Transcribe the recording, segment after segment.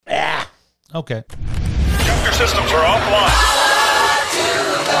Okay. Your systems are offline.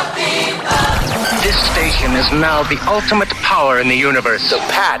 This station is now the ultimate power in the universe. The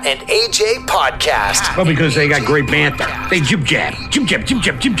Pat and AJ Podcast. Well, because they got great banter. They jib-jab.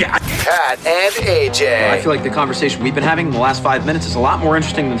 Pat and AJ. I feel like the conversation we've been having in the last 5 minutes is a lot more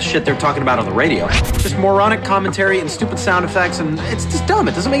interesting than the shit they're talking about on the radio. Just moronic commentary and stupid sound effects, and it's just dumb.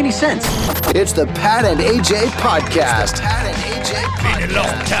 It doesn't make any sense. It's the Pat and AJ Podcast. Pat and AJ Podcast. Been a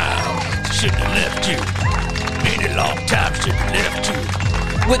long time, shouldn't have left you. Been a long time, shouldn't have left you.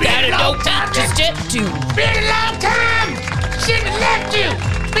 Without a dope time to step to. Been a long time, shouldn't have left you.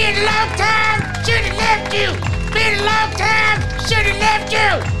 Been a long time, shouldn't have left you. Been a long time, shouldn't have left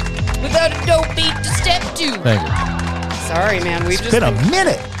you. Without a dope beat to step to. Thank you. Sorry, man. We've It's been a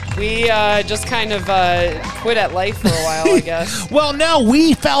minute. We just kind of quit at life for a while, I guess. Well, no,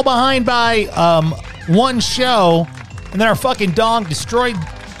 we fell behind by one show, and then our fucking dog destroyed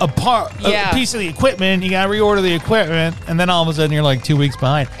a piece of the equipment. You got to reorder the equipment, and then all of a sudden you're like 2 weeks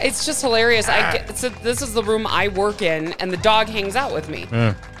behind. It's just hilarious. So this is the room I work in, and the dog hangs out with me.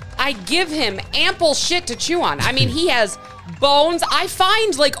 I give him ample shit to chew on. I mean, he has bones. I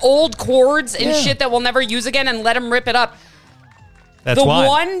find like old cords and shit that we'll never use again and let him rip it up. That's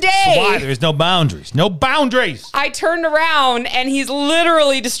why. That's why there's no boundaries. No boundaries. I turned around and he's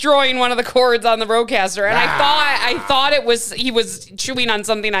literally destroying one of the cords on the Rodecaster, and I thought he was chewing on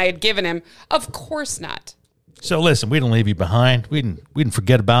something I had given him. Of course not. So listen, we didn't leave you behind. We didn't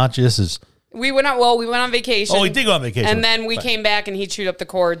forget about you. We went on vacation. Oh, we did go on vacation. And then we came back and he chewed up the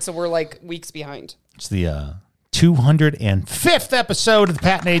cord, so we're like weeks behind. It's the 205th episode of the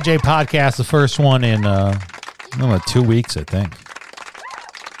Pat and AJ podcast. The first one in 2 weeks, I think.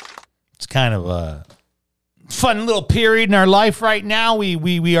 It's kind of a fun little period in our life right now.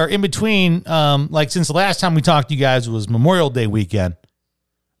 We are in between. Since the last time we talked to you guys was Memorial Day weekend.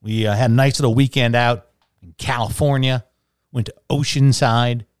 We had a nice little weekend out in California. Went to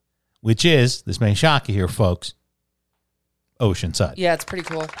Oceanside, which is, this may shock you here, folks, Oceanside. Yeah, it's pretty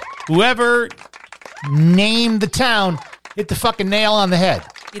cool. Whoever named the town hit the fucking nail on the head.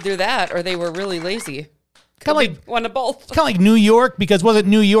 Either that or they were really lazy. Kind of like one of both. Kind of like New York, because wasn't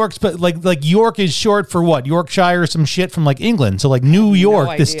New York's, but like York is short for what? Yorkshire or some shit from like England. So like New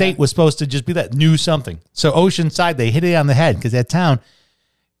York, the state was supposed to just be that new something. So Oceanside, they hit it on the head because that town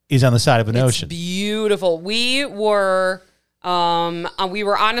is on the side of an ocean. Beautiful. We were on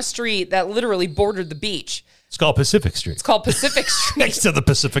a street that literally bordered the beach. It's called Pacific Street. It's called Pacific Street. Next to the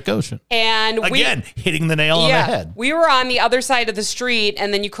Pacific Ocean. And again, hitting the nail on the head. We were on the other side of the street,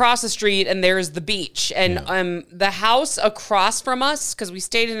 and then you cross the street, and there's the beach. And the house across from us, because we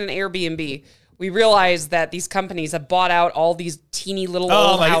stayed in an Airbnb, we realized that these companies have bought out all these teeny little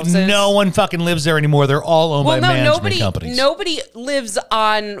old houses. No one fucking lives there anymore. They're all owned by management companies. Nobody lives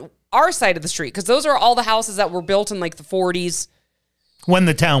on our side of the street, because those are all the houses that were built in like the 40s. When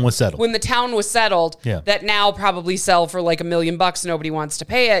the town was settled. That now probably sell for like $1 million. Nobody wants to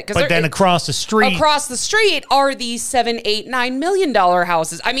pay it. But then across the street are these $7, $8, $9 million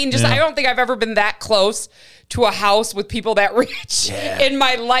houses. I mean, I don't think I've ever been that close to a house with people that rich in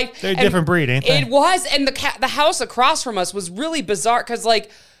my life. They're a different breed, ain't they? It was, and the house across from us was really bizarre because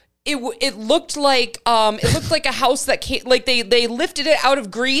like it looked like a house that came, like they lifted it out of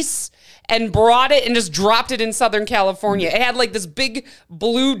Greece and brought it and just dropped it in Southern California. It had like this big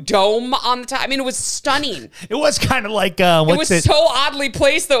blue dome on the top. I mean, it was stunning. It was kind of like it was so oddly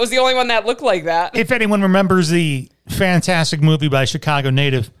placed that it was the only one that looked like that. If anyone remembers the fantastic movie by Chicago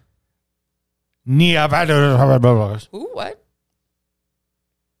native Nia. Ooh, what?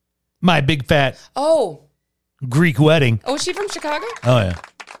 My Big Fat Greek Wedding. Oh, is she from Chicago? Oh, yeah.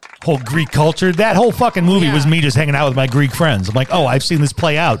 Whole Greek culture. That whole fucking movie was me just hanging out with my Greek friends. I'm like, I've seen this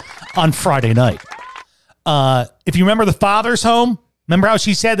play out on Friday night. If you remember the father's home, remember how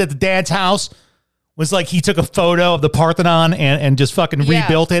she said that the dad's house was like he took a photo of the Parthenon and just fucking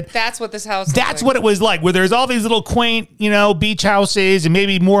rebuilt it? That's what this house That's what it was like, where there's all these little quaint, beach houses and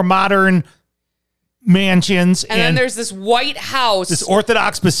maybe more modern mansions. And then there's this white house. This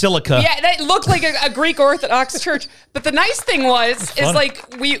Orthodox basilica. Yeah, that looked like a Greek Orthodox church. But the nice thing is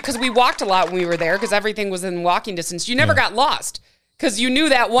like because we walked a lot when we were there because everything was in walking distance. You never got lost because you knew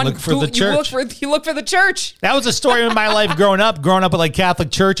that one. Look for the church. You look for the church. That was a story of my life growing up at like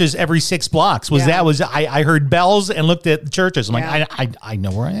Catholic churches every 6 blocks. I heard bells and looked at the churches. I'm like, I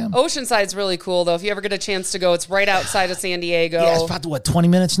know where I am. Oceanside's really cool though. If you ever get a chance to go, it's right outside of San Diego. Yeah, it's about 20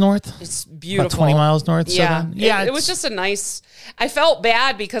 minutes north. It's beautiful. About 20 miles north. Yeah, yeah. It was just a nice. I felt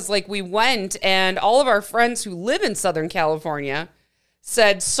bad because like we went and all of our friends who live in Southern California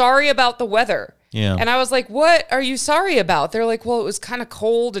said sorry about the weather. Yeah. And I was like, what are you sorry about? They're like, well, it was kind of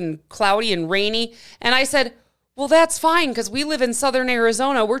cold and cloudy and rainy. And I said, well, that's fine because we live in southern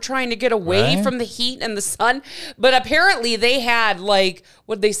Arizona. We're trying to get away from the heat and the sun. But apparently they had like,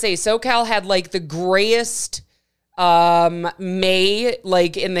 what did they say? SoCal had like the grayest May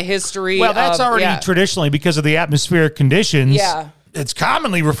like in the history. Well, that's already traditionally because of the atmospheric conditions. Yeah. It's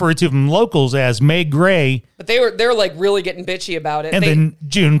commonly referred to from locals as May gray. But they're like really getting bitchy about it. And then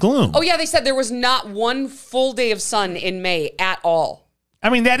June gloom. Oh, yeah. They said there was not one full day of sun in May at all. I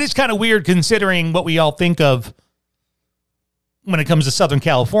mean, that is kind of weird considering what we all think of when it comes to Southern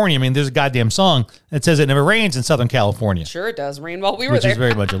California. I mean, there's a goddamn song that says it never rains in Southern California. Sure it does rain while we were which there. Is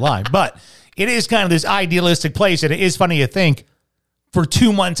very much a lie. But it is kind of this idealistic place. And it is funny to think for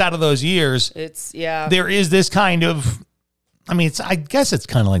 2 months out of those years, there is this kind of, I mean, I guess it's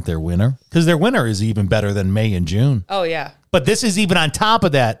kind of like their winter because their winter is even better than May and June. Oh, yeah. But this is even on top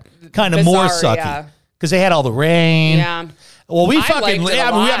of that kind of more sucky because they had all the rain. Yeah. Well, we I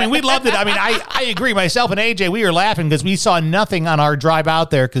mean, we loved it. I mean, I agree. Myself and AJ, we were laughing because we saw nothing on our drive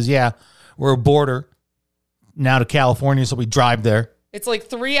out there because, we're a border now to California, so we drive there. It's like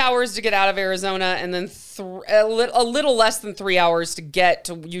 3 hours to get out of Arizona and then a little less than 3 hours to get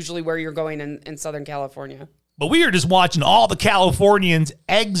to usually where you're going in Southern California. But we were just watching all the Californians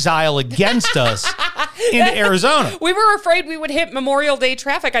exile against us into Arizona. We were afraid we would hit Memorial Day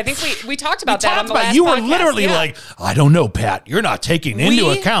traffic. I think we talked about that on the last You were podcast. literally like, I don't know, Pat. You're not taking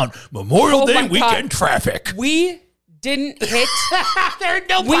into account Memorial Day weekend traffic. We didn't hit. There's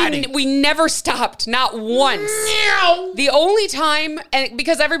nobody. We never stopped, not once. No. The only time, and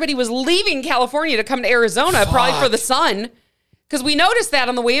because everybody was leaving California to come to Arizona, probably for the sun. Because we noticed that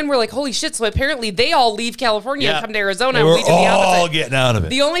on the way in, we're like, holy shit. So apparently they all leave California and come to Arizona. They were and we did the opposite. all getting out of it.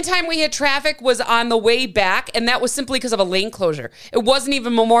 The only time we hit traffic was on the way back, and that was simply because of a lane closure. It wasn't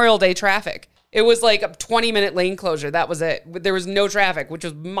even Memorial Day traffic. It was like a 20-minute lane closure. That was it. There was no traffic, which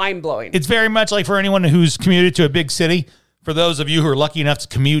was mind-blowing. It's very much like for anyone who's commuted to a big city, for those of you who are lucky enough to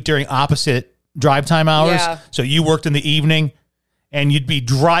commute during opposite drive time hours. Yeah. So you worked in the evening, and you'd be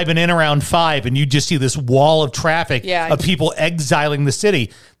driving in around 5, and you'd just see this wall of traffic of people exiling the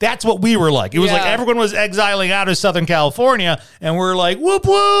city. That's what we were like. It was like everyone was exiling out of Southern California, and we're like, whoop,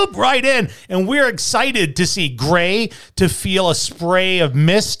 whoop, right in. And we're excited to see gray, to feel a spray of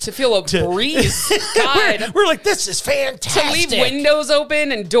mist. To feel a breeze. God. we're like, this is fantastic. To leave windows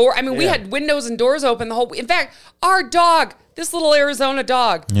open and door. I mean, we had windows and doors open the whole. In fact, our dog, this little Arizona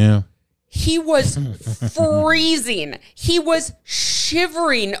dog. Yeah. He was freezing. He was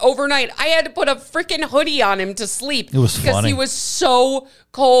shivering overnight. I had to put a freaking hoodie on him to sleep. It was funny. Because he was so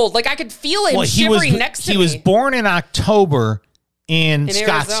cold. Like, I could feel him shivering next to me. He was born in October in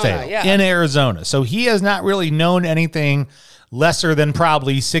Scottsdale, Arizona, in Arizona. So he has not really known anything lesser than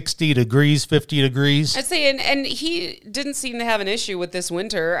probably 60 degrees, 50 degrees. I'd say, and he didn't seem to have an issue with this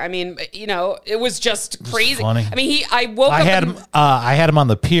winter. I mean, it was just crazy. Funny. I mean, I woke up. I had him on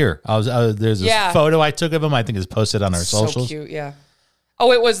the pier. There's this photo I took of him. I think it's posted on our socials. So cute, yeah.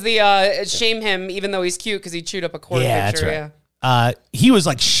 Oh, it was the shame him, even though he's cute because he chewed up a quarter picture. That's right. Yeah. He was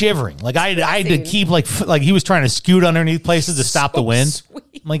like shivering. Like I had to keep like he was trying to scoot underneath places to stop the wind. Sweet.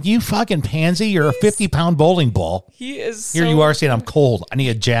 I'm like, you fucking pansy, you're a 50-pound bowling ball. He is. Here you are saying I'm cold. I need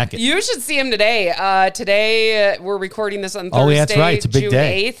a jacket. You should see him today. Today we're recording this on Thursday. Oh, yeah, that's right. It's a big June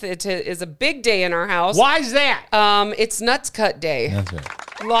day. 8th. It is a big day in our house. Why is that? It's Nuts Cut Day. That's right.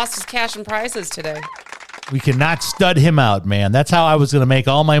 He lost his cash and prizes today. We cannot stud him out, man. That's how I was going to make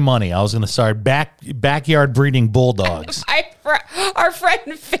all my money. I was going to start backyard breeding bulldogs. Our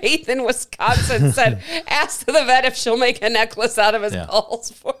friend Faith in Wisconsin said, ask the vet if she'll make a necklace out of his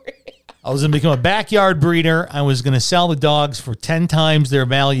balls for you. I was going to become a backyard breeder. I was going to sell the dogs for 10 times their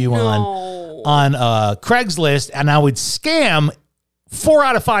value on Craigslist, and I would scam 4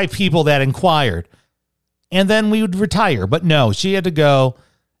 out of 5 people that inquired, and then we would retire. But no, she had to go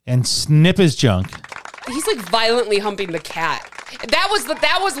and snip his junk. He's like violently humping the cat. That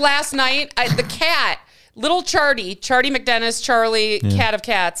was last night. The cat, little Charlie McDennis, Charlie, cat of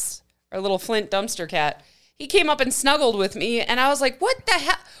cats, our little Flint dumpster cat. He came up and snuggled with me, and I was like, what the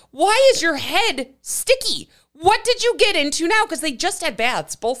hell? Why is your head sticky? What did you get into now? Because they just had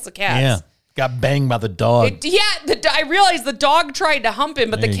baths, both the cats. Yeah. Got banged by the dog. I realized the dog tried to hump him,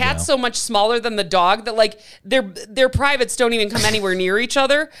 but the cat's so much smaller than the dog that like their privates don't even come anywhere near each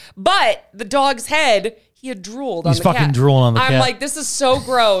other. But the dog's head, he had drooled on the cat. He's fucking drooling on the cat. I'm like, this is so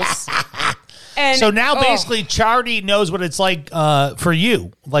gross. And so now basically Charlie knows what it's like for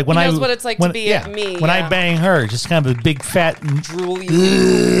you. Like when he knows what it's like to be me. When I bang her, just kind of a big fat drooly,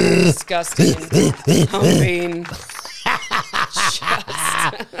 disgusting, humping.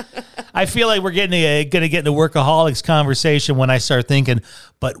 I feel like we're going to get into workaholics conversation when I start thinking,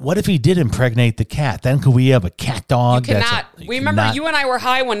 but what if he did impregnate the cat? Then could we have a cat dog? You cannot. Remember, you and I were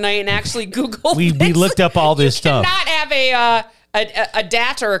high one night and actually Googled we looked up all this stuff. You cannot have a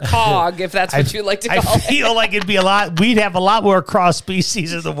dat or a cog, if that's what you like to call it. I feel like we'd have a lot more cross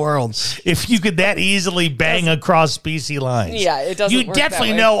species in the world if you could that easily bang across species lines. Yeah, it doesn't You work definitely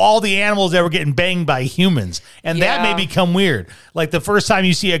that way. know all the animals that were getting banged by humans, and that may become weird. Like the first time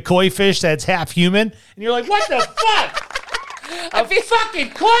you see a koi fish that's half human, and you're like, what the fuck?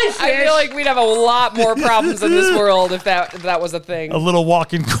 Fucking koi fish. I feel like we'd have a lot more problems in this world if that was a thing. A little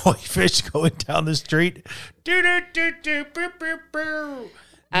walking koi fish going down the street. So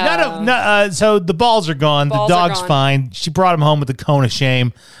the balls are gone. The dog's fine. She brought him home with the cone of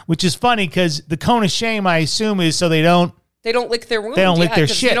shame, which is funny because the cone of shame, I assume, is so they don't lick their wounds. They don't lick their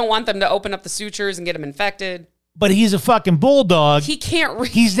shit. You don't want them to open up the sutures and get them infected. But he's a fucking bulldog. He can't.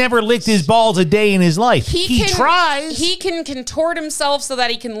 He's never licked his balls a day in his life. He tries. He can contort himself so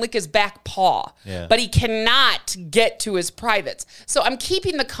that he can lick his back paw. Yeah. But he cannot get to his privates. So I'm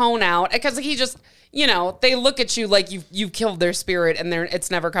keeping the cone out because he just, they look at you like you've killed their spirit and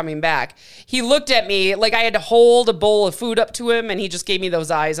it's never coming back. He looked at me like I had to hold a bowl of food up to him and he just gave me those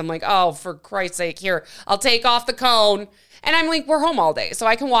eyes. I'm like, oh, for Christ's sake, here, I'll take off the cone. And I'm like, we're home all day, so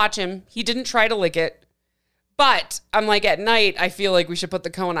I can watch him. He didn't try to lick it. But I'm like, at night, I feel like we should put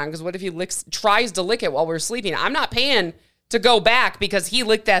the cone on because what if he tries to lick it while we're sleeping? I'm not paying to go back because he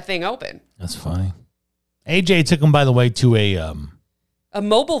licked that thing open. That's funny. AJ took him, by the way, to a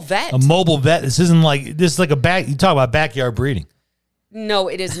mobile vet. A mobile vet. This is like you talk about backyard breeding. No,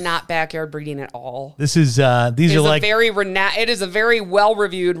 it is not backyard breeding at all. This is it is a very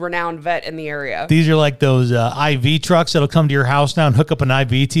well-reviewed, renowned vet in the area. These are like those IV trucks that'll come to your house now and hook up an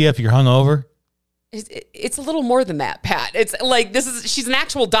IV to you if you're hungover. It's a little more than that, Pat. It's like she's an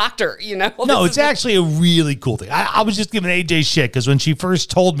actual doctor, No, it's actually a really cool thing. I was just giving AJ shit because when she first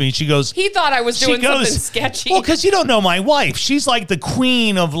told me, she goes... He thought I was doing something sketchy. Well, because you don't know my wife. She's like the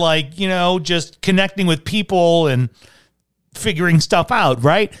queen of just connecting with people and figuring stuff out,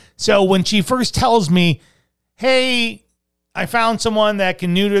 right? So when she first tells me, hey, I found someone that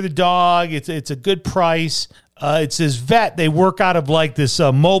can neuter the dog. It's a good price. It's this vet. They work out of like this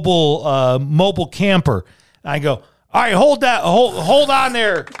mobile camper. I go, all right, hold on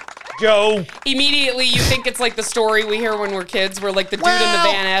there, Joe. Immediately, you think it's like the story we hear when we're kids, where like the dude in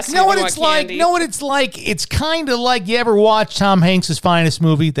the van asks know what it's like. Know what it's like. It's kind of like you ever watch Tom Hanks' Finest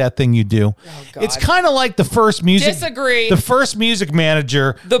movie, That Thing You Do. Oh, God. It's kind of like the first music. Disagree. The first music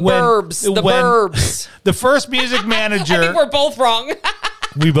manager. Burbs. The first music manager. I think we're both wrong.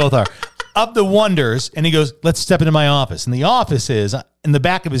 We both are. Of the Wonders, and he goes, let's step into my office. And the office is in the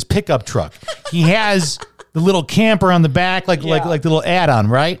back of his pickup truck. He has the little camper on the back, like the little add-on,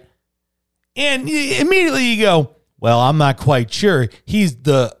 right? And immediately you go, well, I'm not quite sure. He's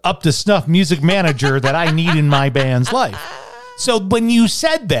the up-to-snuff music manager that I need in my band's life. So when you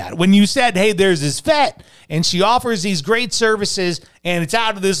said, hey, there's this vet, and she offers these great services, and it's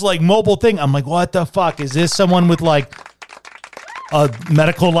out of this like mobile thing, I'm like, what the fuck? Is this someone with like a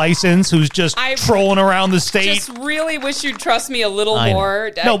medical license who's just trolling around the state? Just really wish you'd trust me a little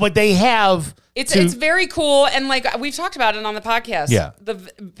more. No, but they have. It's very cool, and like we've talked about it on the podcast. Yeah,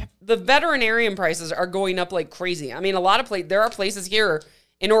 the veterinarian prices are going up like crazy. I mean, there are places here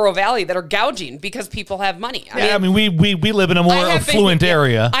in Oro Valley that are gouging because people have money. I mean, we live in a more affluent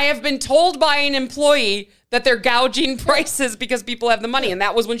area. I have been told by an employee that they're gouging prices because people have the money. And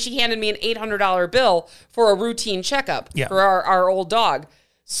that was when she handed me an $800 bill for a routine checkup for our old dog.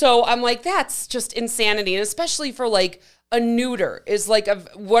 So I'm like, that's just insanity. And especially for like a neuter is like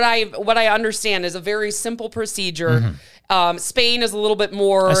what I understand is a very simple procedure. Mm-hmm. Spain is a little bit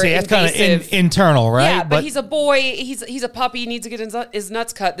more that's kind of internal, right? Yeah, but he's a boy. He's a puppy. He needs to get his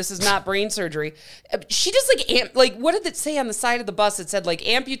nuts cut. This is not brain surgery. She just like what did it say on the side of the bus? It said like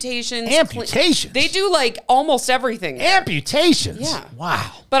amputations. Amputations. They do like almost everything. Amputations. Yeah.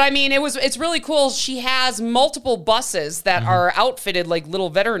 Wow. But I mean, it's really cool. She has multiple buses that are outfitted like little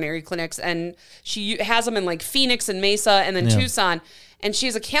veterinary clinics, and she has them in like Phoenix and Mesa, and then Tucson. And she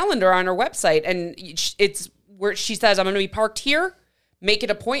has a calendar on her website, and it's where she says, I'm going to be parked here, make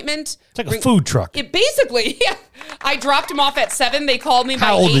an appointment. It's like a food truck. It basically, yeah. I dropped him off at 7. They called me by 8.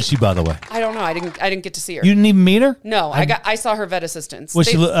 How old is she, by the way? I don't know. I didn't get to see her. You didn't even meet her? No, I saw her vet assistants. Was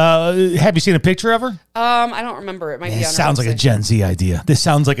she? Have you seen a picture of her? I don't remember. It might be on her sounds website. like a Gen Z idea. This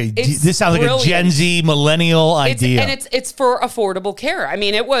sounds like a Gen Z millennial idea. And it's for affordable care. I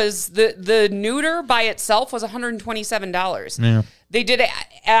mean, it was the neuter by itself was $127. Yeah. They did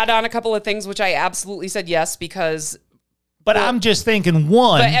add on a couple of things, which I absolutely said yes, because But I'm just thinking,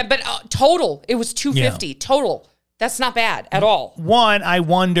 one. But total, it was $250 total. That's not bad at all. One, I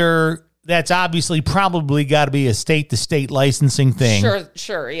wonder, that's obviously probably got to be a state-to-state licensing thing.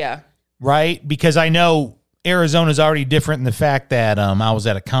 Sure, yeah. Right? Because I know Arizona's already different in the fact that I was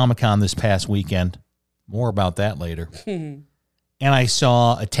at a Comic-Con this past weekend. More about that later. And I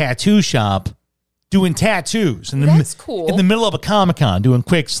saw a tattoo shop doing tattoos. That's cool. In the middle of a Comic-Con, doing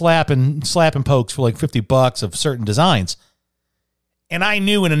quick slap and pokes for like $50 of certain designs. And I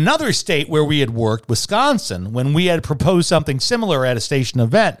knew in another state where we had worked, Wisconsin, when we had proposed something similar at a station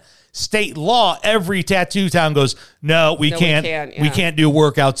event, state law, every tattoo town goes, no, we can't. We can't do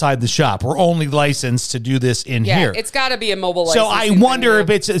work outside the shop. We're only licensed to do this in here. It's got to be a mobile So licensing I wonder if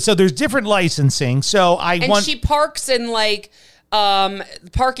it's so there's different licensing. So she parks in like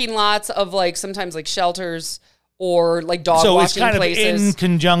parking lots of like sometimes like shelters or like dog so washing it's kind places. Of in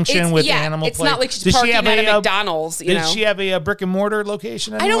conjunction with animal it's place. not like she's parking at a McDonald's. Does she have a brick and mortar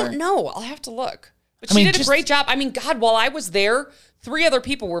location anywhere? I don't know. I'll have to look. But she did a great job. I mean, God, while I was there, 3 other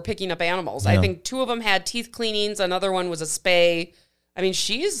people were picking up animals. Yeah. I think 2 of them had teeth cleanings. Another one was a spay. I mean,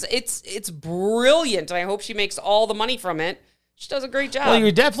 it's brilliant. I hope she makes all the money from it. She does a great job. Well,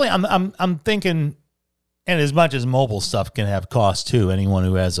 you're definitely. I'm thinking, and as much as mobile stuff can have costs too. Anyone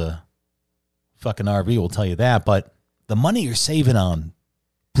who has a fucking RV will tell you that. But the money you're saving on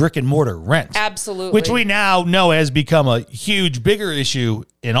brick and mortar rent, absolutely, which we now know has become a huge, bigger issue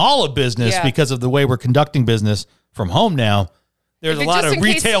in all of business because of the way we're conducting business from home now. There's a lot of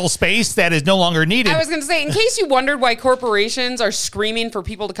retail space that is no longer needed. I was going to say, in case you wondered why corporations are screaming for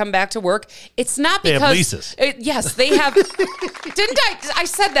people to come back to work, it's not because... They have leases. Yes, they have... Didn't I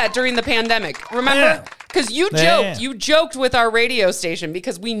said that during the pandemic, remember? Because you joked with our radio station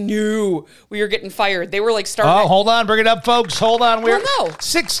because we knew we were getting fired. They were like starting... Oh, hold on, bring it up, folks. Hold on. We're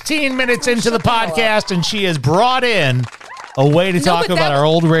 16 minutes into the podcast, and she has brought in a way to talk about our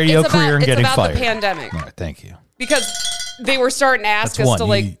old radio career and getting fired. It's about the pandemic. All right, thank you. Because they were starting to ask us to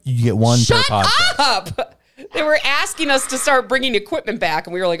like... You get one per podcast. Shut up! They were asking us to start bringing equipment back,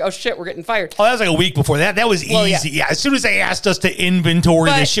 and we were like, oh, shit, we're getting fired. Oh, that was like a week before that. That was easy. Yeah, as soon as they asked us to inventory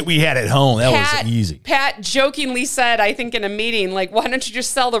the shit we had at home, that was easy. Pat jokingly said, I think in a meeting, like, why don't you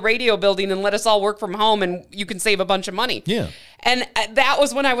just sell the radio building and let us all work from home, and you can save a bunch of money. Yeah. And that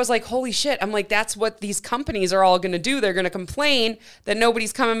was when I was like, holy shit. I'm like, that's what these companies are all going to do. They're going to complain that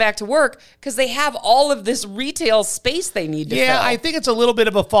nobody's coming back to work because they have all of this retail space they need to fill. I think it's a little bit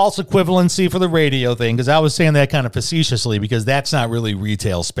of a false equivalency for the radio thing because I was saying that kind of facetiously because that's not really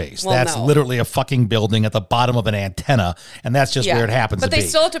retail space. Well, that's literally a fucking building at the bottom of an antenna, and that's just where it happens to be. But they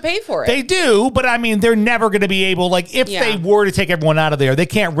still have to pay for it. They do, but I mean, they're never going to be able, like, if they were to take everyone out of there, they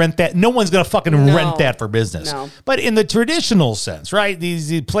can't rent that. No one's going to fucking rent that for business. No. But in the traditional sense, right?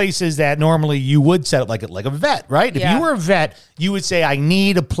 These places that normally you would set up like a vet, right? If you were a vet, you would say, I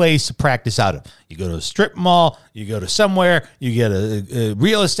need a place to practice out of. You go to a strip mall, you go to somewhere, you get a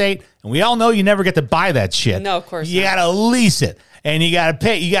real estate, and we all know you never get to buy that shit. No, of course you got to lease it, and you got to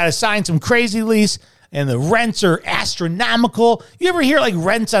pay. You got to sign some crazy lease, and the rents are astronomical. You ever hear like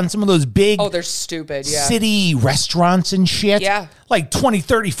rents on some of those big they're stupid, city restaurants and shit? Yeah. Like $20,000,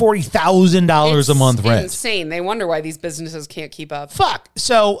 $30,000, $40,000 a month rent. It's insane. They wonder why these businesses can't keep up. Fuck.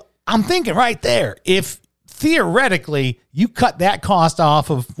 So I'm thinking right there, if theoretically you cut that cost off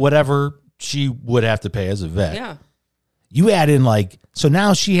of whatever she would have to pay as a vet, you add in so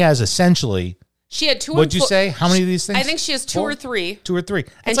now she has essentially... She had 2. What'd you say? How many of these things? I think she has 2 or 3. 2 or 3.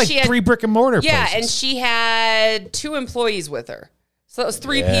 That's and like she had 3 brick and mortar places. Yeah, and she had 2 employees with her. So it was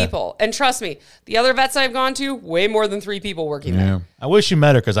 3 people. And trust me, the other vets I've gone to, way more than 3 people working there. I wish you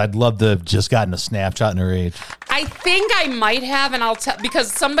met her because I'd love to have just gotten a snapshot in her age. I think I might have, and I'll tell,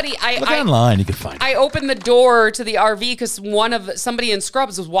 because somebody... Look online, you can find it. I opened the door to the RV because somebody in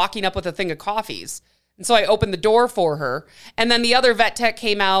Scrubs was walking up with a thing of coffees. And so I opened the door for her. And then the other vet tech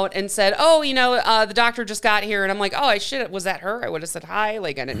came out and said, oh, the doctor just got here. And I'm like, oh, was that her? I would have said hi.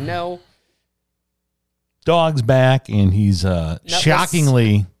 Like, I didn't know. Dog's back, and he's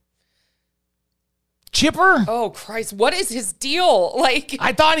shockingly chipper. Oh, Christ. What is his deal? Like,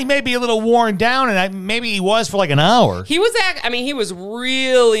 I thought he may be a little worn down, and maybe he was for like an hour. He was he was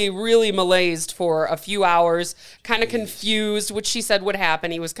really, really malaised for a few hours, kind of confused, which she said would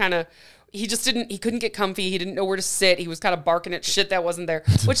happen. He was kind of... He couldn't get comfy. He didn't know where to sit. He was kind of barking at shit that wasn't there,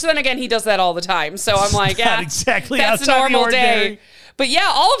 which then again, he does that all the time. So I'm like, not exactly that's a normal day. But yeah,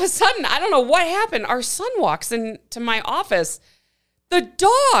 all of a sudden, I don't know what happened. Our son walks into my office. The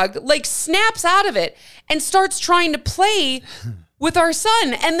dog snaps out of it and starts trying to play with our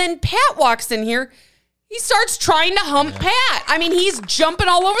son. And then Pat walks in here. He starts trying to hump Pat. I mean, he's jumping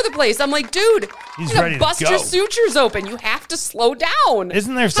all over the place. I'm like, dude, He's you're ready gonna to bust go. your sutures open. You have to slow down.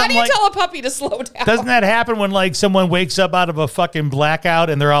 Isn't there How something do you like- tell a puppy to slow down? Doesn't that happen when like someone wakes up out of a fucking blackout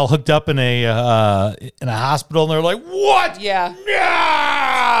and they're all hooked up in a hospital and they're like, what? Yeah.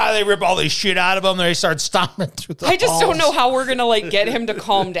 Yeah. They rip all this shit out of them. They start stomping through the I just don't halls. know how we're gonna like get him to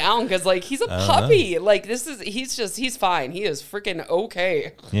calm down because like he's a puppy. Like he's fine. He is freaking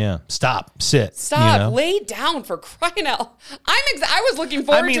okay. Yeah. Stop. Sit. Stop. You know? Lay down for crying out. I was looking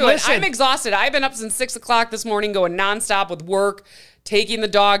forward to listen. it. I'm exhausted. I've been up since 6 o'clock this morning, going nonstop with work, taking the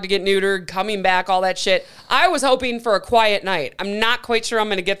dog to get neutered, coming back, all that shit. I was hoping for a quiet night. I'm not quite sure I'm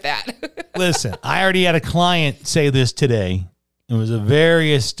going to get that. Listen, I already had a client say this today. It was a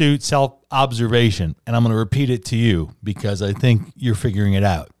very astute self-observation, and I'm going to repeat it to you because I think you're figuring it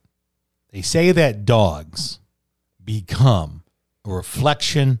out. They say that dogs become a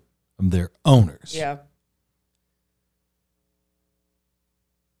reflection of their owners. Yeah.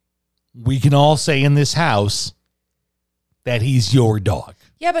 We can all say in this house that he's your dog.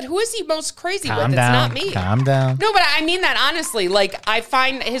 Yeah, but who is he most crazy with? Calm It's down. not me. Calm down. No, but I mean that honestly. Like, I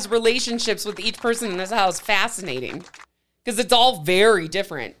find his relationships with each person in this house fascinating because it's all very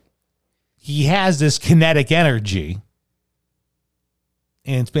different. He has this kinetic energy,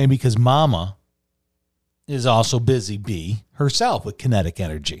 and it's maybe because Mama is also busy bee herself with kinetic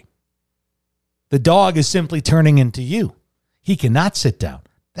energy. The dog is simply turning into you. He cannot sit down.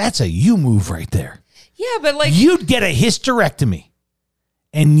 That's a you move right there. Yeah, but like... You'd get a hysterectomy,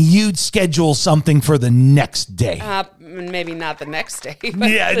 and you'd schedule something for the next day. Maybe not the next day. But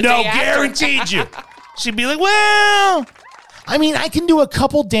Yeah, the no, day after. guaranteed you. She'd be like, well, I mean, I can do a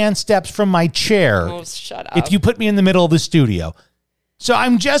couple dance steps from my chair Oh, shut up. if you put me in the middle of the studio. So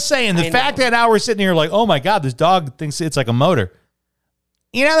I'm just saying, the I fact know. that now we're sitting here like, oh my God, this dog thinks it's like a motor.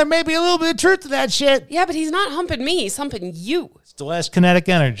 You know, there may be a little bit of truth to that shit. Yeah, but he's not humping me. He's humping you. Still has kinetic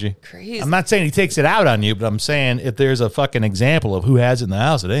energy. Crazy. I'm not saying he takes it out on you, but I'm saying if there's a fucking example of who has it in the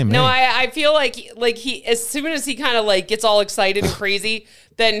house, it ain't me. No, I feel like he, as soon as he kind of like gets all excited and crazy,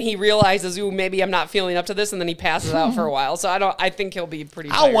 then he realizes, ooh, maybe I'm not feeling up to this, and then he passes out for a while. So I think he'll be pretty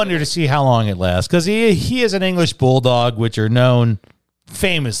I'll tired wonder of to it. see how long it lasts because he is an English Bulldog, which are known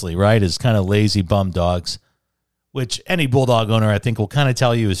famously, right, as kind of lazy bum dogs, which any Bulldog owner I think will kind of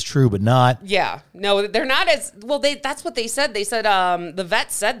tell you is true, but not. Yeah. No, they're not as, well, that's what they said. They said, the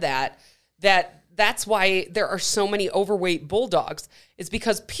vet said that's why there are so many overweight bulldogs. It's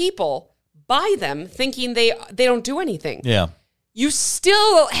because people buy them thinking they don't do anything. Yeah. You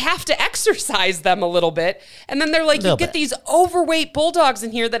still have to exercise them a little bit. And then they're like, you Little get bit. these overweight bulldogs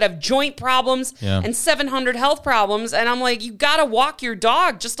in here that have joint problems Yeah. and 700 health problems. And I'm like, you got to walk your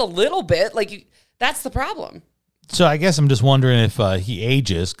dog just a little bit. Like, that's the problem. So I guess I'm just wondering if he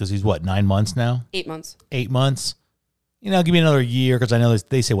ages because he's what, 9 months now? 8 months. 8 months. You know, give me another year because I know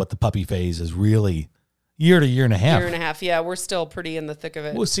they say what the puppy phase is really year to year and a half. Year and a half. Yeah, we're still pretty in the thick of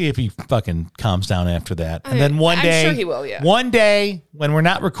it. We'll see if he fucking calms down after that. And then one I'm day, sure he will, yeah. One day, when we're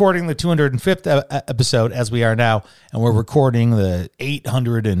not recording the 205th episode as we are now, and we're recording the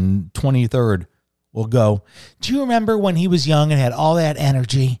 823rd, we'll go, do you remember when he was young and had all that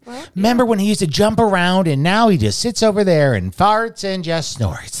energy? Remember when he used to jump around and now he just sits over there and farts and just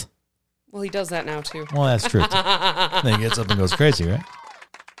snores? Well, he does that now, too. Well, that's true. Then he gets up and goes crazy, right?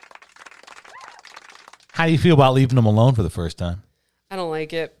 How do you feel about leaving him alone for the first time? I don't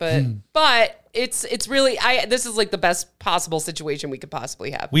like it, but it's really, this is like the best possible situation we could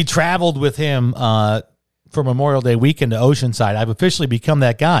possibly have. We traveled with him for Memorial Day weekend to Oceanside. I've officially become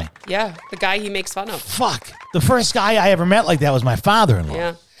that guy. Yeah, the guy he makes fun of. Fuck. The first guy I ever met like that was my father-in-law.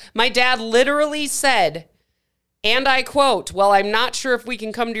 Yeah. My dad literally said, and I quote, well, I'm not sure if we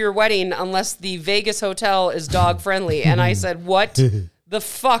can come to your wedding unless the Vegas hotel is dog friendly. And I said, what the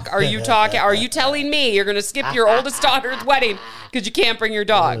fuck are you talking? Are you telling me you're going to skip your oldest daughter's wedding because you can't bring your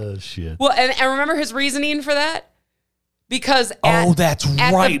dog? Oh, shit. Well, and remember his reasoning for that? Because that's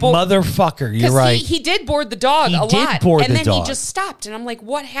right, mother-fucker. You're 'cause right. He did board the dog He a did lot. board and the then dog. he just stopped. And I'm like,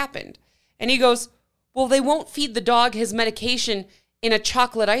 what happened? And he goes, well, they won't feed the dog his medication in a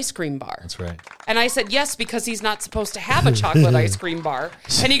chocolate ice cream bar. That's right. And I said, yes, because he's not supposed to have a chocolate ice cream bar.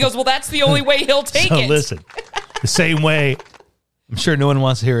 And he goes, well, that's the only way he'll take So it. listen, the same way, I'm sure no one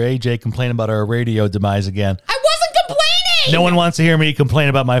wants to hear AJ complain about our radio demise again. I wasn't complaining. No one wants to hear me complain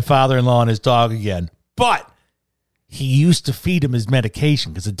about my father-in-law and his dog again. But he used to feed him his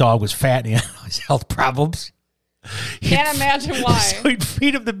medication because the dog was fat and he had all his health problems. Can't imagine why. So he'd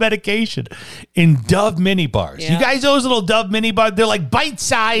feed him the medication in Dove mini bars. Yeah. You guys know those little Dove mini bars? They're like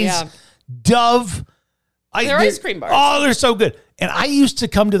bite-sized Yeah. Dove. They're ice cream bars. Oh, they're so good. And I used to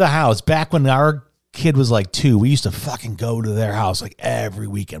come to the house back when our kid was like 2, we used to fucking go to their house like every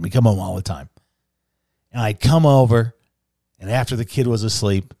weekend. We come home all the time. And I'd come over, and after the kid was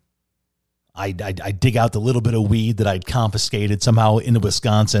asleep, I'd dig out the little bit of weed that I'd confiscated somehow into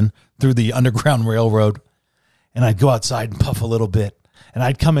Wisconsin through the Underground Railroad. And I'd go outside and puff a little bit. And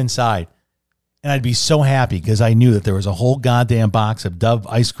I'd come inside. And I'd be so happy because I knew that there was a whole goddamn box of Dove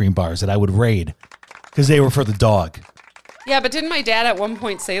ice cream bars that I would raid because they were for the dog. Yeah, but didn't my dad at one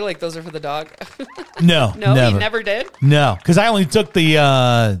point say, like, those are for the dog? No, No, never. he never did? No, because I only took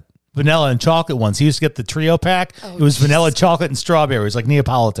the vanilla and chocolate ones. He used to get the trio pack. It was vanilla, chocolate, and strawberries, like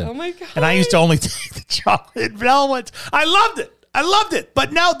Neapolitan. Oh, my God. And I used to only take the chocolate and vanilla ones. I loved it.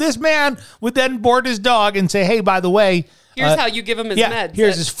 But now this man would then board his dog and say, hey, by the way, Here's how you give him his meds.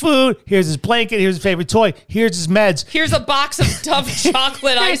 Here's his food. Here's his blanket. Here's his favorite toy. Here's his meds. Here's a box of Dove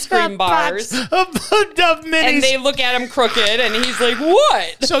chocolate ice cream bars. Of Dove minis. And they look at him crooked, and he's like,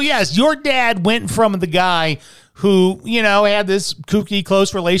 what? So, yes, your dad went from the guy who, had this kooky,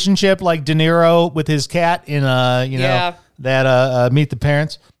 close relationship like De Niro with his cat in, that Meet the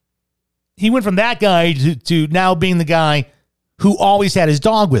Parents. He went from that guy to now being the guy who always had his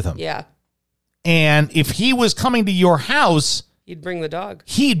dog with him. Yeah. And if he was coming to your house, He'd bring the dog.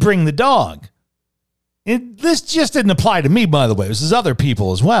 This just didn't apply to me, by the way. This is other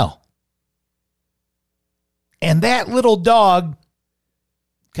people as well. And that little dog,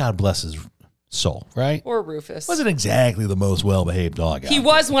 God bless his soul, right? Or Rufus. Wasn't exactly the most well-behaved dog He out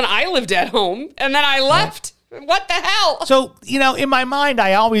was when I lived at home, and then I left. What the hell? So, in my mind,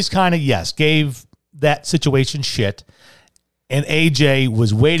 I always kind of, gave that situation shit. And AJ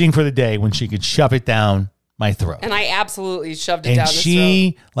was waiting for the day when she could shove it down my throat. And I absolutely shoved it down his throat. And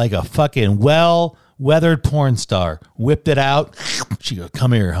she, like a fucking well-weathered porn star, whipped it out. She goes,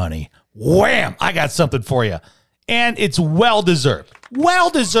 come here, honey. Wham! I got something for you. And it's well-deserved.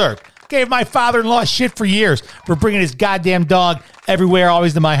 Well-deserved. Gave my father-in-law shit for years for bringing his goddamn dog everywhere,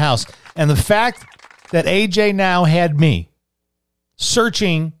 always to my house. And the fact that AJ now had me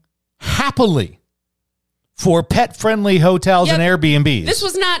searching happily for pet-friendly hotels and Airbnbs. This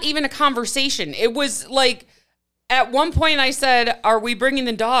was not even a conversation. It was like, at one point I said, are we bringing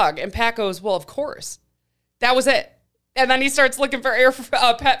the dog? And Pat goes, well, of course. That was it. And then he starts looking for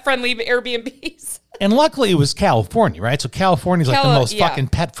pet-friendly Airbnbs. And luckily it was California, right? So California's like the most fucking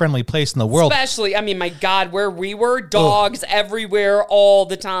pet-friendly place in the world. Especially, my God, where we were, dogs everywhere all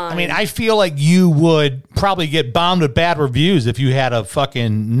the time. I feel like you would probably get bombed with bad reviews if you had a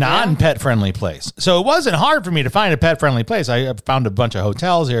fucking non-pet-friendly place. So it wasn't hard for me to find a pet-friendly place. I found a bunch of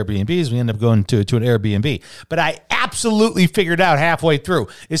hotels, Airbnbs. We ended up going to an Airbnb. But I absolutely figured out halfway through,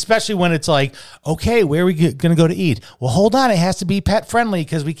 especially when it's like, okay, where are we going to go to eat? Well, hold on. It has to be pet-friendly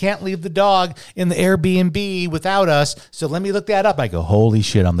because we can't leave the dog in the Airbnb without us. So let me look that up. I go, holy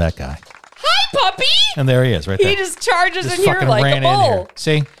shit, I'm that guy. Hi, puppy. And there he is right there. He just charges just in here like a bull.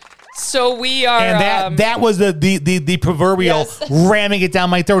 See? So we are... And that was the proverbial ramming it down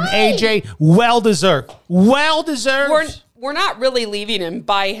my throat. And AJ, well-deserved. Well-deserved. We're not really leaving him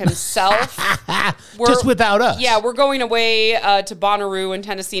by himself. Just without us. Yeah, we're going away to Bonnaroo in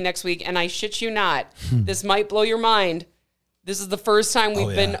Tennessee next week. And I shit you not, this might blow your mind. This is the first time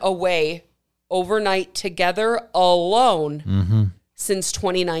we've been away overnight together alone since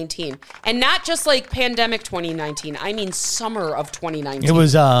 2019. And not just like pandemic 2019. I mean summer of 2019. It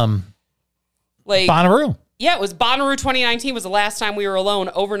was like Bonnaroo. Yeah, it was Bonnaroo 2019 was the last time we were alone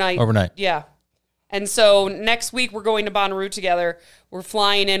overnight. Yeah. And so next week we're going to Bonnaroo together. We're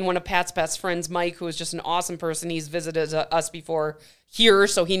flying in one of Pat's best friends, Mike, who is just an awesome person. He's visited us before here,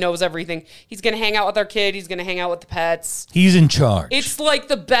 so he knows everything. He's going to hang out with our kid. He's going to hang out with the pets. He's in charge. It's like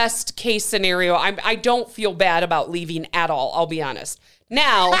the best case scenario. I don't feel bad about leaving at all, I'll be honest.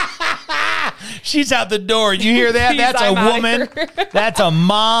 Now, she's out the door. You hear that? That's a woman. That's a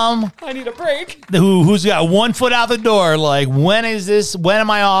mom. I need a break. Who's got one foot out the door. Like, when am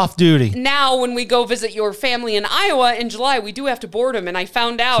I off duty? Now, when we go visit your family in Iowa in July, we do have to board him. And I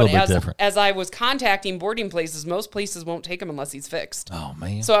found out as I was contacting boarding places, most places won't take him unless he's fixed. Oh,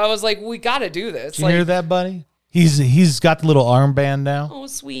 man. So I was like, we got to do this. Did you hear that, buddy? He's got the little armband now. Oh,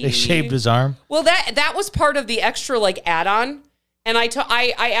 sweet. They shaved his arm. Well, that was part of the extra add-on. And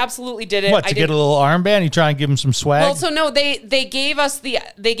I absolutely did it. What, to get a little armband? You try and give him some swag? Well, so no, they gave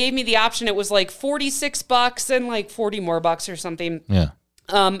me the option. It was like $46 and like $40 more or something. Yeah.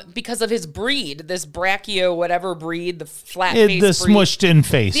 Because of his breed, this brachio whatever breed, the flat face, the smushed in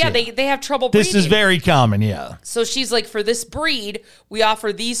face. Yeah, they have trouble breathing. This is very common. Yeah. So she's like, for this breed, we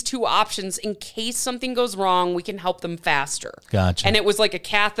offer these two options in case something goes wrong. We can help them faster. Gotcha. And it was like a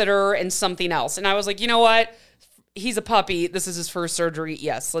catheter and something else. And I was like, you know what? he's a puppy. This is his first surgery.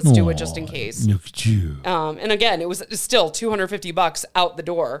 Yes, let's do it just in case. Look at you. And again, it was still $250 out the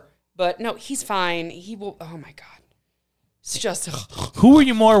door. But no, he's fine. He will. Oh my God. It's just Who are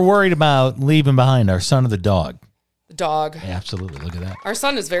you more worried about leaving behind, our son or the dog? the dog. Yeah, absolutely. Look at that. Our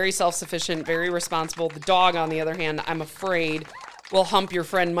son is very self-sufficient, very responsible. The dog, on the other hand, I'm afraid will hump your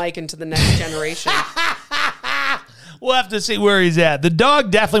friend Mike into the next generation. We'll have to see where he's at. The dog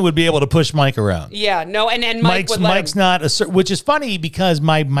definitely would be able to push Mike around. Yeah, no, and Mike would let Mike's him. not which is funny because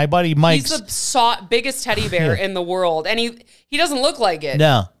my buddy Mike's He's the biggest teddy bear in the world, and he doesn't look like it.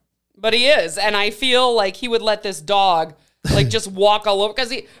 No. But he is, and I feel like he would let this dog like just walk all over.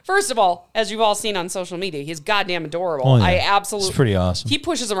 Because first of all, as you've all seen on social media, he's goddamn adorable. Oh, yeah. I absolutely, it's pretty awesome. He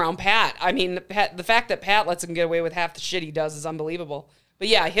pushes around Pat. I mean, the fact that Pat lets him get away with half the shit he does is unbelievable. But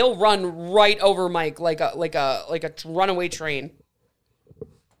yeah, he'll run right over Mike like a runaway train.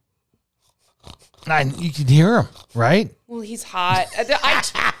 You can hear him, right? Well, he's hot.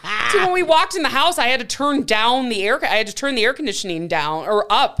 See, when we walked in the house, I had to turn down the air. I had to turn the air conditioning down or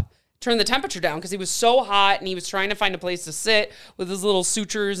up, turn the temperature down because he was so hot and he was trying to find a place to sit with his little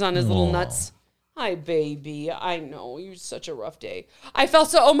sutures on his little nuts. Hi, baby. I know. You're such a rough day. I felt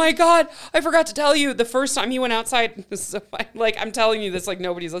so, oh my God, I forgot to tell you the first time he went outside. I'm telling you this like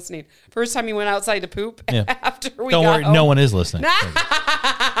nobody's listening. First time he went outside to poop after we Don't got worry, home. no one is listening.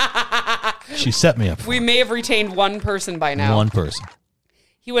 She set me up. We may have retained one person by now. One person.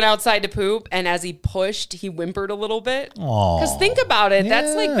 He went outside to poop, and as he pushed, he whimpered a little bit. Aw. Because think about it,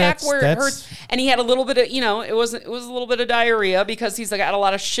 that's like back where it that's- hurts. And he had a little bit of, it was a little bit of diarrhea because he's got a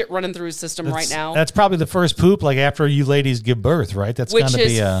lot of shit running through his system right now, That's probably the first poop, like after you ladies give birth, right? That's which gonna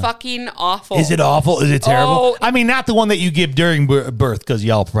is be fucking awful. Is it awful? Is it terrible? Oh, I mean, not the one that you give during birth because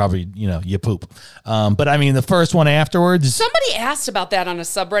y'all probably, you poop. But I mean, the first one afterwards. Somebody asked about that on a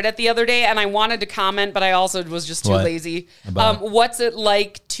subreddit the other day, and I wanted to comment, but I also was just too What? lazy. About it? What's it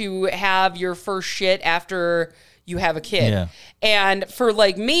like to have your first shit after you have a kid? Yeah. And for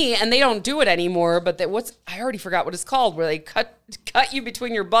like me, and they don't do it anymore, but I already forgot what it's called, where they cut you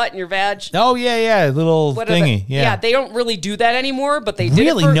between your butt and your vag. Oh, yeah, little What are thingy. they? Yeah. They don't really do that anymore, but they did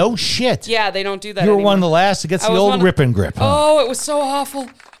Really? it for, No shit. Yeah, they don't do that You were anymore. one of the last to get I the was one old of- rip and grip. Huh? Oh, it was so awful.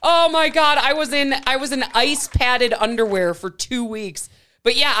 Oh my God. I was in ice padded underwear for 2 weeks.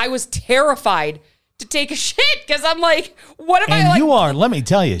 But yeah, I was terrified to take a shit because I'm like, what if And you are, let me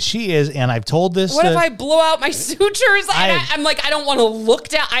tell you, she is, and I've told this. what if I blow out my sutures? I'm like, I don't want to look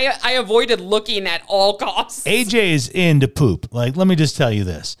down. I avoided looking at all costs. AJ is into poop. Like, let me just tell you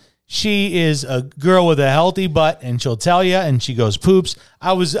this. She is a girl with a healthy butt, and she'll tell you, and she goes poops.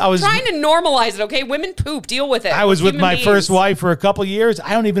 I was Trying to normalize it, okay? Women poop. Deal with it. I was with Human my beings. first wife for a couple years.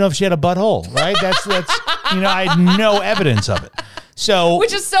 I don't even know if she had a butthole, right? That's I had no evidence of it. So,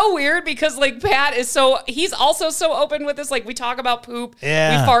 Which is so weird because like Pat is he's also so open with this. Like we talk about poop.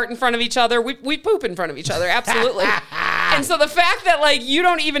 Yeah. We fart in front of each other. We poop in front of each other. Absolutely. And so the fact that like you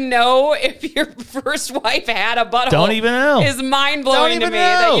don't even know if your first wife had a butthole Don't even know. is mind blowing to Don't me even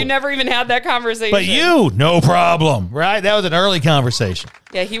know. that you never even had that conversation. but you, no problem, right? That was an early conversation.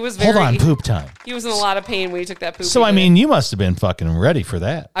 Yeah, he was very Hold on, poop time. He was in a lot of pain when he took that poop. So, I mean, you must have been fucking ready for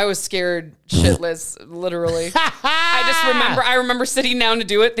that. I was scared shitless, literally. I remember sitting down to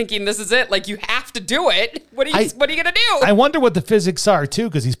do it thinking this is it. Like you have to do it. What are you gonna do? I wonder what the physics are too,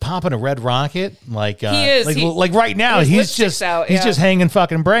 because he's popping a red rocket. Like He is. Like right now, his he's lipstick's just out, he's yeah. just hanging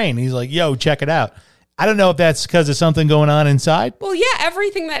fucking brain. He's like, yo, check it out. I don't know if that's because of something going on inside. Well, yeah,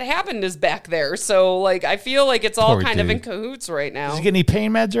 everything that happened is back there. So, like, I feel like it's all Poor kind of in dude. cahoots right now. Does he get any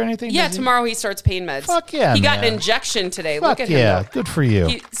pain meds or anything? Yeah, Does he? tomorrow he starts pain meds. Fuck yeah, He got an man. injection today. Fuck Look at yeah, him. good for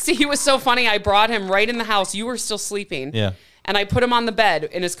you. He was so funny. I brought him right in the house. You were still sleeping. Yeah. And I put him on the bed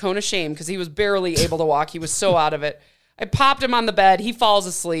in his cone of shame because he was barely able to walk. He was so out of it. I popped him on the bed. He falls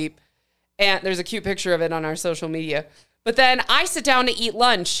asleep. And there's a cute picture of it on our social media. But then I sit down to eat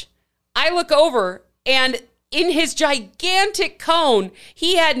lunch. I look over and in his gigantic cone,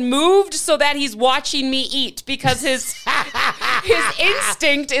 he had moved so that he's watching me eat because his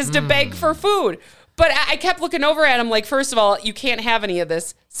instinct is to beg for food. But I kept looking over at him like, first of all, you can't have any of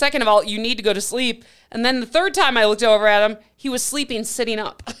this. Second of all, you need to go to sleep. And then the third time I looked over at him, he was sleeping sitting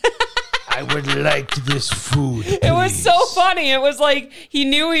up. I would like this food. It was so funny. It was like he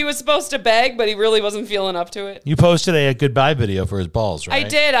knew he was supposed to beg, but he really wasn't feeling up to it. You posted a goodbye video for his balls, right? I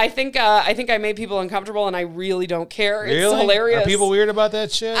did. I think I made people uncomfortable, and I really don't care. Really? It's hilarious. Are people weird about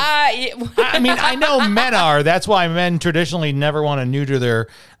that shit? Yeah. I mean, I know men are. That's why men traditionally never want to neuter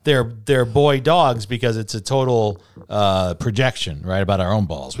their boy dogs because it's a total projection, right, about our own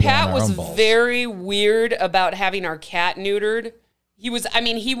balls. We Pat want our was own balls. very weird about having our cat neutered. He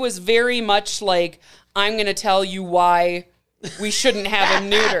was very much like, I'm going to tell you why we shouldn't have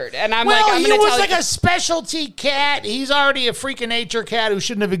him neutered. And I'm well, like, I'm he going to was tell like you. a specialty cat. He's already a freak of nature cat who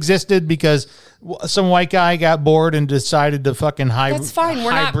shouldn't have existed because some white guy got bored and decided to fucking That's fine.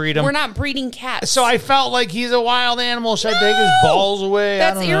 hybrid him. We're not breeding cats. So I felt like he's a wild animal. Should I take his balls away?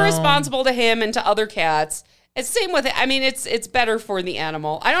 That's I don't know. irresponsible to him and to other cats. It's same with it. I mean, it's better for the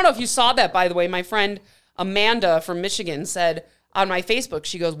animal. I don't know if you saw that, by the way. My friend Amanda from Michigan said on my Facebook,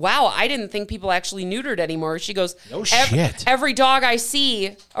 she goes, wow, I didn't think people actually neutered anymore. She goes, no shit. Every dog I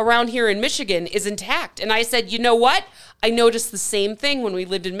see around here in Michigan is intact. And I said, you know what? I noticed the same thing when we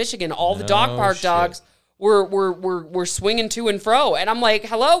lived in Michigan. All the dog park dogs were swinging to and fro. And I'm like,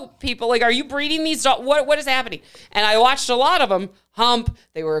 hello, people. Like, are you breeding these dogs? What is happening? And I watched a lot of them hump.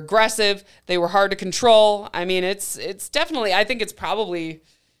 They were aggressive. They were hard to control. I mean, it's definitely, I think it's probably...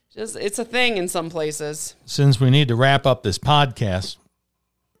 it's a thing in some places. Since we need to wrap up this podcast,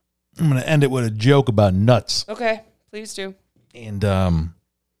 I'm going to end it with a joke about nuts. Okay, please do. And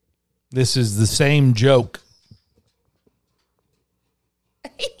this is the same joke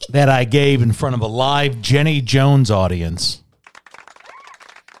that I gave in front of a live Jenny Jones audience.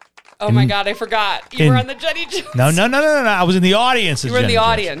 Oh my God, I forgot. You were on the Jenny Jones. No. I was in the audience. You were in the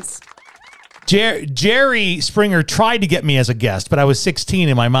audience. Jerry Springer tried to get me as a guest, but I was 16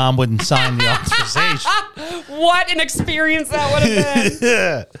 and my mom wouldn't sign the authorization. What an experience that would have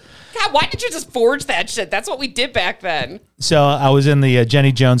been. God, why did you just forge that shit? That's what we did back then. So I was in the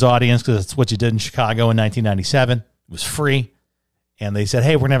Jenny Jones audience because that's what you did in Chicago in 1997. It was free. And they said,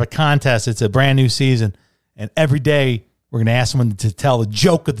 hey, we're going to have a contest. It's a brand new season. And every day we're going to ask someone to tell the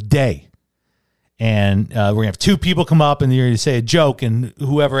joke of the day. And we're going to have two people come up and you're going to say a joke, and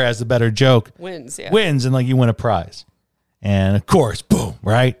whoever has the better joke wins, and like you win a prize. And of course, boom,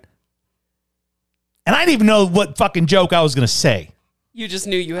 right? And I didn't even know what fucking joke I was going to say. You just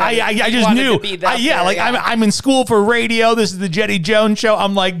knew you had I just knew. I'm in school for radio. This is the Jenny Jones show.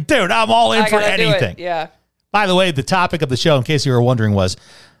 I'm like, dude, I'm all in for anything. Yeah. By the way, the topic of the show, in case you were wondering, was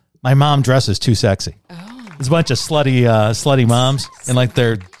my mom dresses too sexy. Oh. There's a bunch of slutty moms in like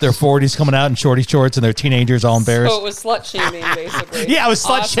their 40s coming out in shorty shorts, and they're teenagers all embarrassed. So it was slut shaming, basically. Yeah, it was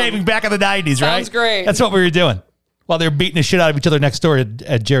slut shaming back in the 90s, right? Sounds great. That's what we were doing while they were beating the shit out of each other next door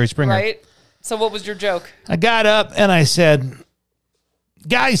at Jerry Springer. Right. So what was your joke? I got up and I said,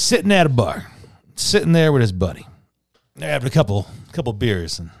 guy's sitting at a bar, sitting there with his buddy. They're having a couple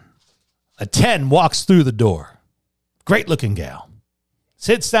beers, and a 10 walks through the door. Great looking gal.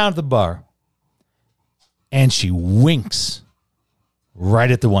 Sits down at the bar. And she winks right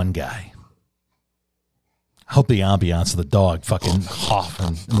at the one guy. I hope the ambiance of the dog fucking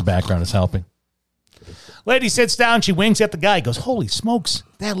coughing in the background is helping. Lady sits down. She winks at the guy. He goes, holy smokes.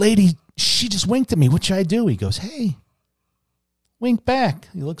 That lady, she just winked at me. What should I do? He goes, hey, wink back.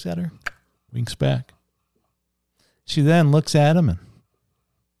 He looks at her, winks back. She then looks at him and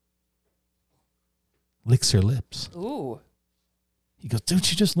licks her lips. Ooh. He goes, dude,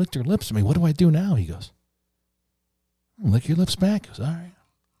 she just licked her lips at me. What do I do now? He goes, lick your lips back. He goes, all right.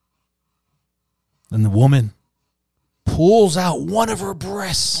 Then the woman pulls out one of her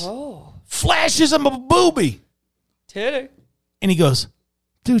breasts. Oh. Flashes him a boobie. Titty. And he goes,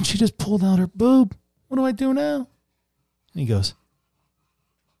 dude, she just pulled out her boob. What do I do now? And he goes,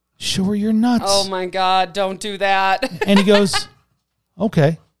 show her your nuts. Oh, my God. Don't do that. And he goes,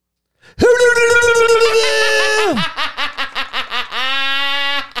 okay.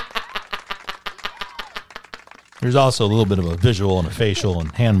 There's also a little bit of a visual and a facial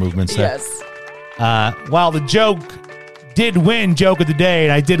and hand movements there. Yes. While the joke did win Joke of the Day,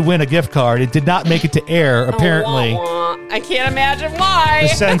 and I did win a gift card, it did not make it to air, apparently. I can't imagine why.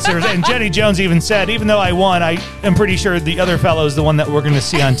 The censors, and Jenny Jones even said, even though I won, I am pretty sure the other fellow is the one that we're going to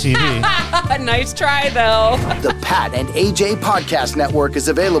see on TV. Nice try, though. The Pat and AJ Podcast Network is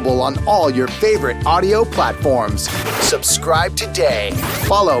available on all your favorite audio platforms. Subscribe today.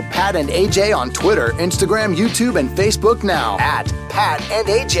 Follow Pat and AJ on Twitter, Instagram, YouTube, and Facebook now at Pat and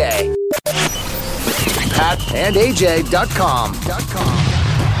AJ. PatandAJ.com.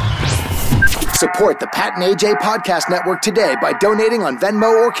 Support the Pat and AJ Podcast Network today by donating on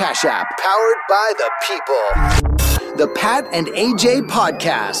Venmo or Cash App. Powered by the people. The Pat and AJ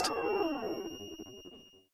Podcast.